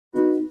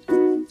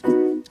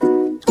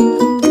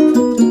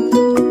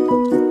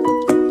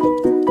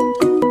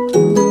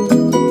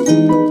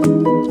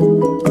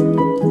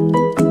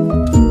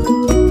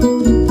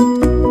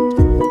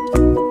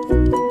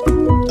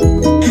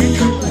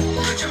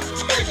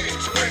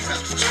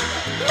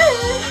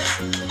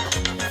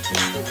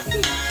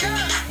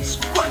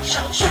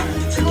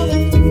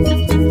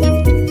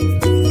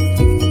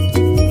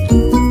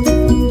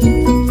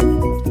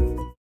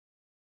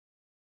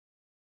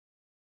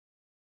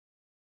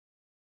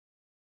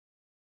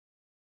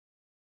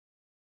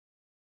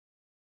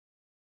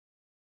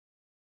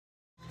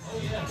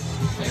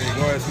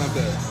messing up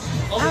that.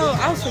 Oh,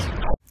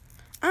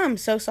 I'm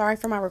so sorry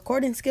for my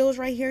recording skills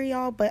right here,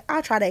 y'all, but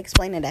I'll try to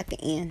explain it at the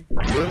end.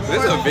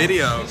 This is a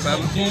video.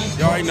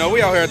 Y'all already know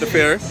we out here at the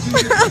fair.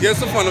 Get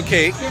some funnel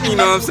cake. You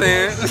know what I'm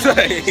saying?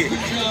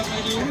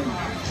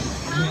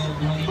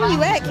 Where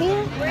you at,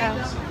 Ken?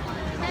 Oh.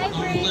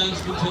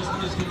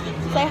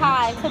 Say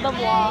hi to the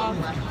vlog.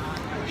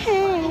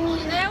 Hey.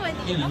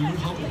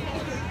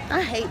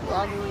 I hate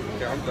vlogging.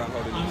 Okay, I'm done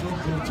holding you.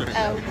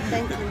 Oh,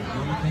 thank you.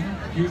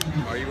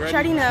 Are you ready?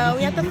 Already know,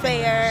 we at the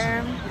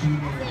fair.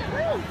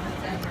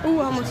 Ooh,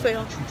 I almost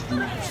fell.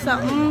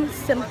 Something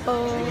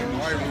simple.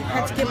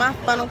 Had to get my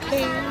funnel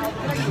cake.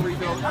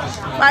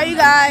 Bye, you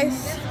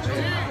guys.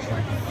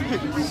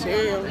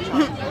 Chill.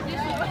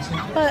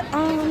 But,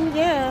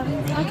 yeah,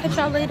 I'll catch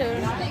y'all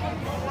later.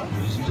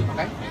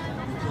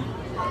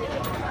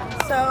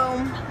 So,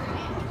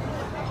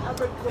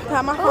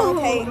 got my funnel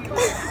cake.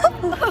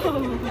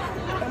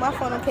 Got my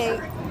funnel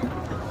cake.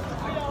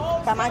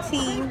 Got my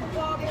tea.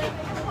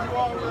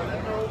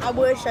 I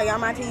would show y'all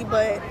my tea,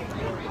 but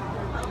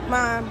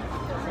my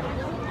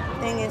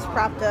thing is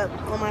propped up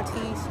on my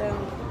tea, so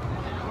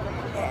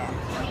yeah.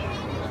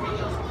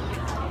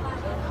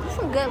 It's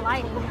some good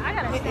lighting. I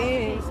gotta It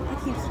say. is. I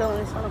keep stealing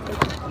this funnel cake.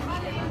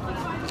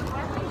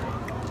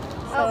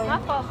 Oh, my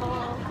fault.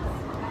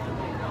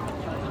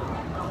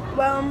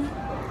 Well,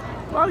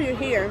 while you're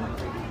here,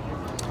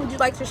 would you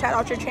like to shout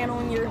out your channel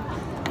and your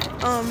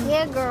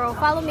Yeah, girl.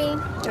 Follow me.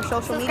 your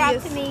social Subscribe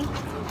medias? to me.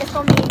 It's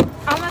gonna be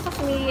all my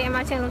social media and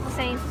my channel is the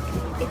same.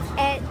 It's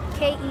at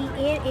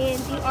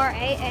KENNDRAA_LYNN.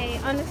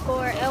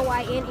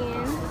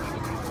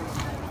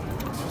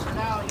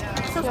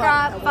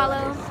 Subscribe,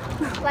 follow,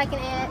 like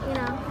and add, you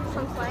know,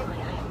 some like.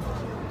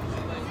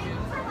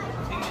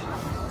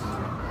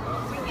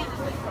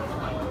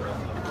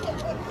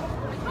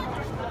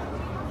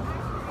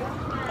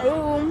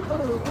 Ooh,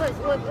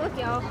 Look,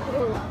 y'all.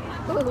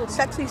 Ooh.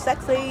 sexy.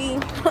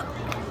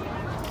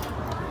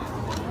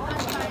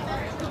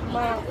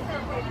 Wow.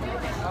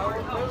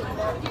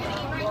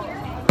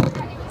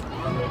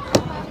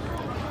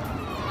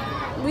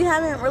 We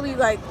haven't really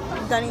like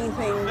done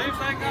anything.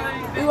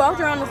 We walked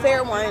around the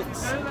fair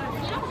once.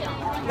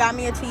 Got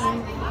me a tea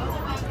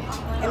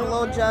and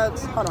little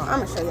jugs. Hold on, I'm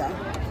gonna show y'all.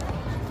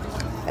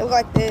 It look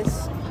like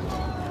this.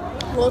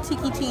 Little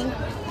tiki tea.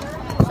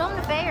 Show them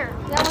the fair.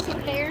 Y'all want to see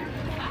the fair?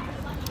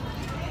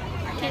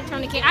 I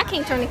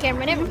can't turn the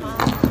camera. Never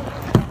mind.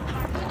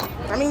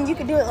 I mean, you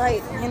could do it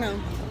like, you know.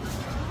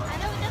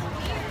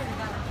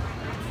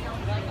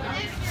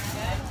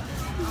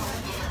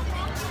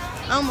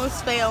 I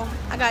almost fell.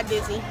 I got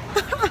dizzy.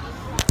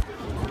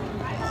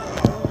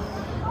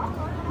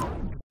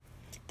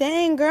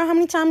 Dang, girl, how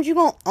many times you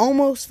gonna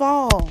almost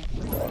fall?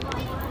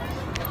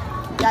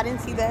 Y'all didn't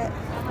see that?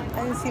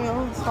 I didn't see me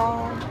almost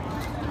fall.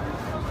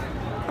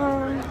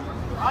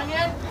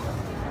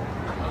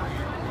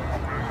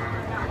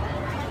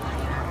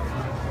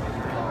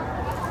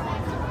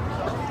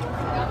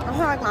 I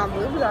feel like my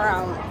boobs are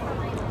out.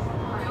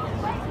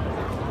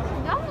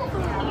 Y'all want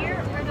food here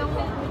or don't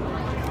want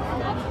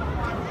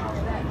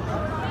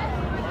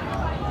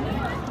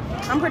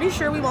I'm pretty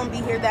sure we won't be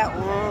here that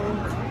long.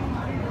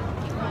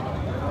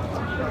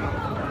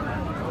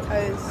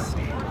 Because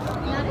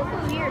No, this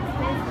food here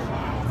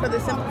expensive. for the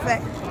simple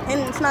fact, and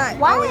it's not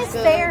Why always is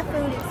good. fair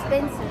food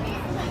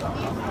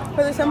expensive?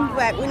 For the simple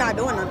fact, we're not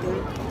doing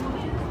nothing.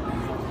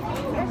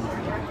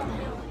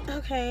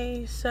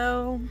 Okay,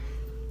 so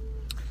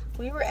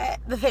we were at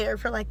the fair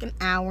for like an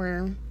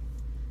hour.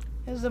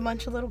 It was a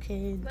bunch of little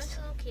kids. Bunch of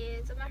little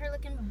kids. I'm out here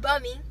looking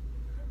bummy.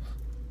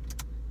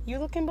 You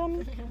looking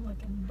bummy? I'm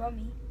looking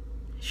bummy.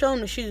 Show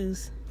them the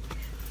shoes.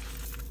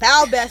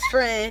 Our best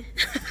friend.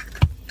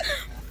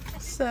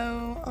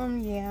 So,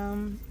 yeah.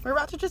 We're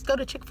about to just go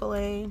to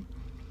Chick-fil-A.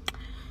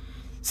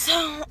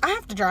 So, I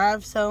have to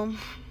drive, so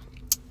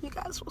you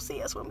guys will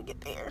see us when we get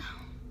there.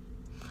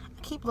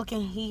 I keep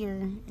looking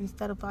here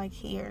instead of like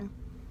here.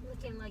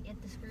 Looking like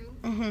at the screen.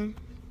 I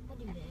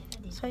do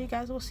that. So you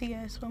guys will see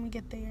us when we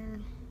get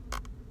there.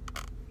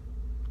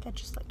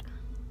 Catch us later.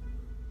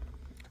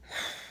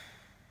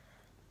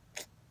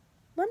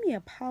 Let me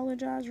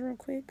apologize real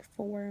quick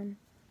for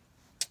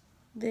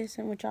this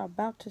and what y'all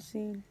about to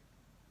see.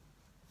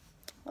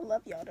 I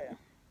love y'all though.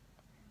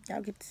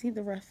 Y'all get to see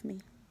the rough me.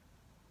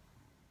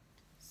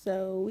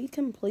 So we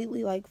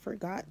completely like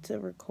forgot to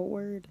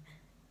record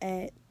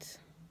at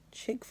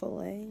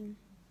Chick-fil-A.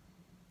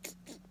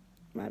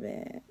 My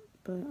bad.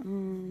 But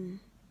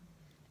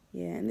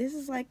yeah, and this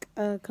is like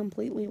a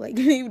completely like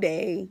new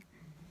day.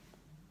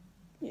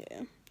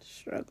 Yeah,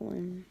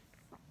 struggling.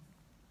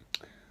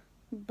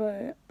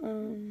 But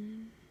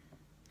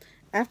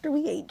after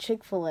we ate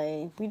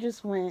Chick-fil-A, we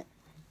just went,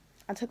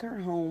 I took her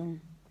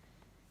home,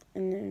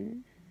 and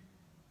then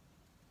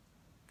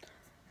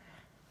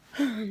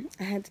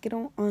I had to get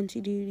on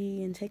auntie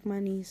duty and take my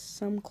niece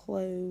some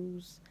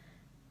clothes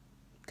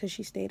because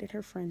she stayed at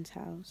her friend's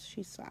house.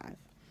 She's 5.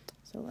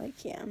 So,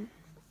 like, yeah,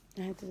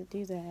 I had to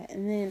do that.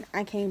 And then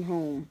I came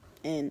home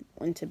and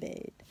went to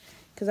bed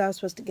because I was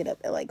supposed to get up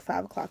at, like,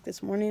 5 o'clock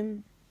this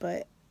morning.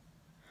 But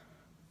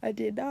I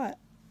did not.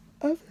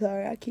 I'm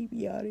sorry, I keep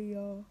yawning,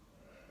 y'all.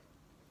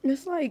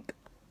 It's like,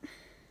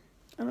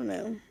 I don't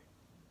know,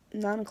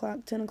 9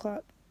 o'clock, 10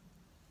 o'clock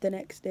the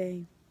next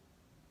day.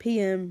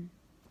 PM.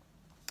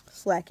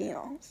 Slacking,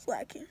 y'all.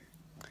 Slacking.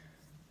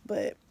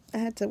 But I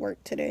had to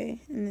work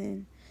today, and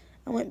then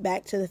I went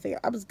back to the fair.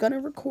 I was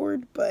gonna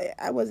record, but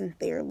I wasn't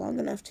there long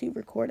enough to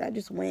record. I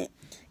just went,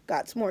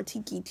 got some more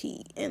tiki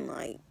tea, and,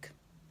 like,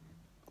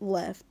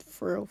 left,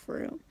 for real,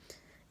 for real.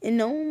 And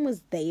no one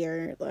was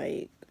there.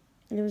 Like,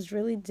 it was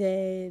really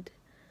dead.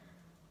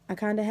 I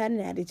kind of had an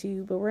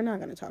attitude, but we're not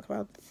gonna talk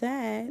about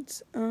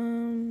that.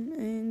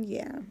 And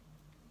yeah.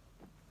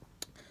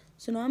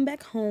 So now I'm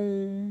back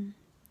home,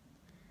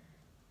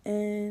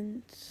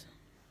 and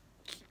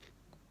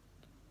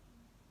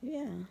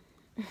yeah.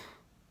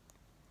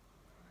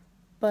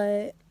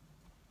 But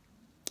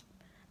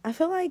I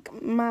feel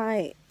like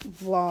my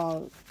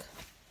vlog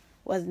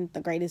wasn't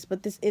the greatest,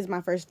 but this is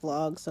my first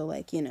vlog, so,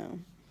 like, you know,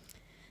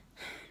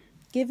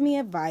 give me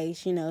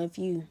advice, you know, if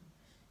you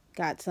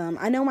got some.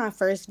 I know my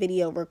first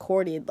video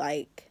recorded,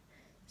 like,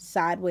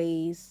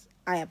 sideways.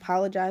 I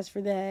apologize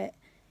for that,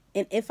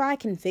 and if I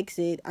can fix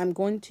it, I'm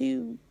going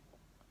to,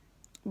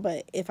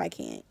 but if I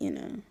can't, you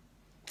know,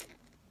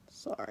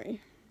 sorry.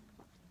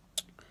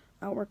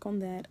 I'll work on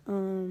that.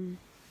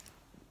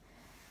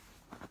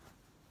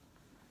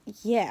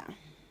 Yeah,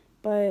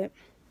 but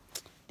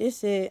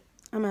this it.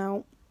 I'm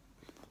out.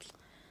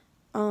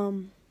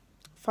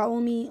 Follow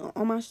me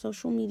on my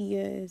social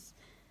medias.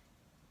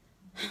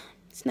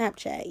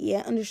 Snapchat,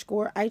 yeah,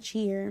 _ I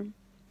cheer.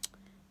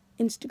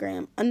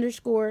 Instagram,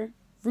 _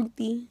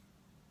 Ruthie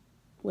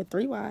with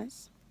 3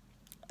 Y's,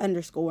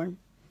 _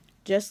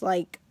 just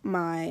like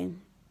my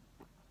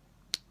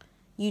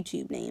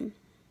YouTube name.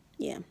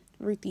 Yeah,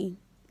 Ruthie,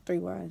 3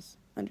 Y's,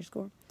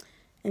 _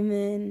 And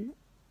then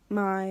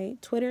my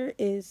Twitter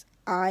is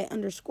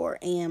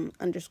I_am_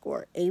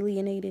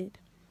 alienated.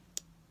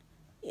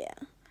 Yeah.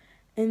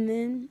 And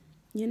then,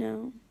 you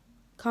know,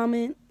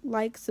 comment,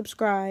 like,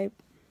 subscribe.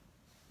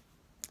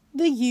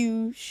 The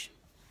huge.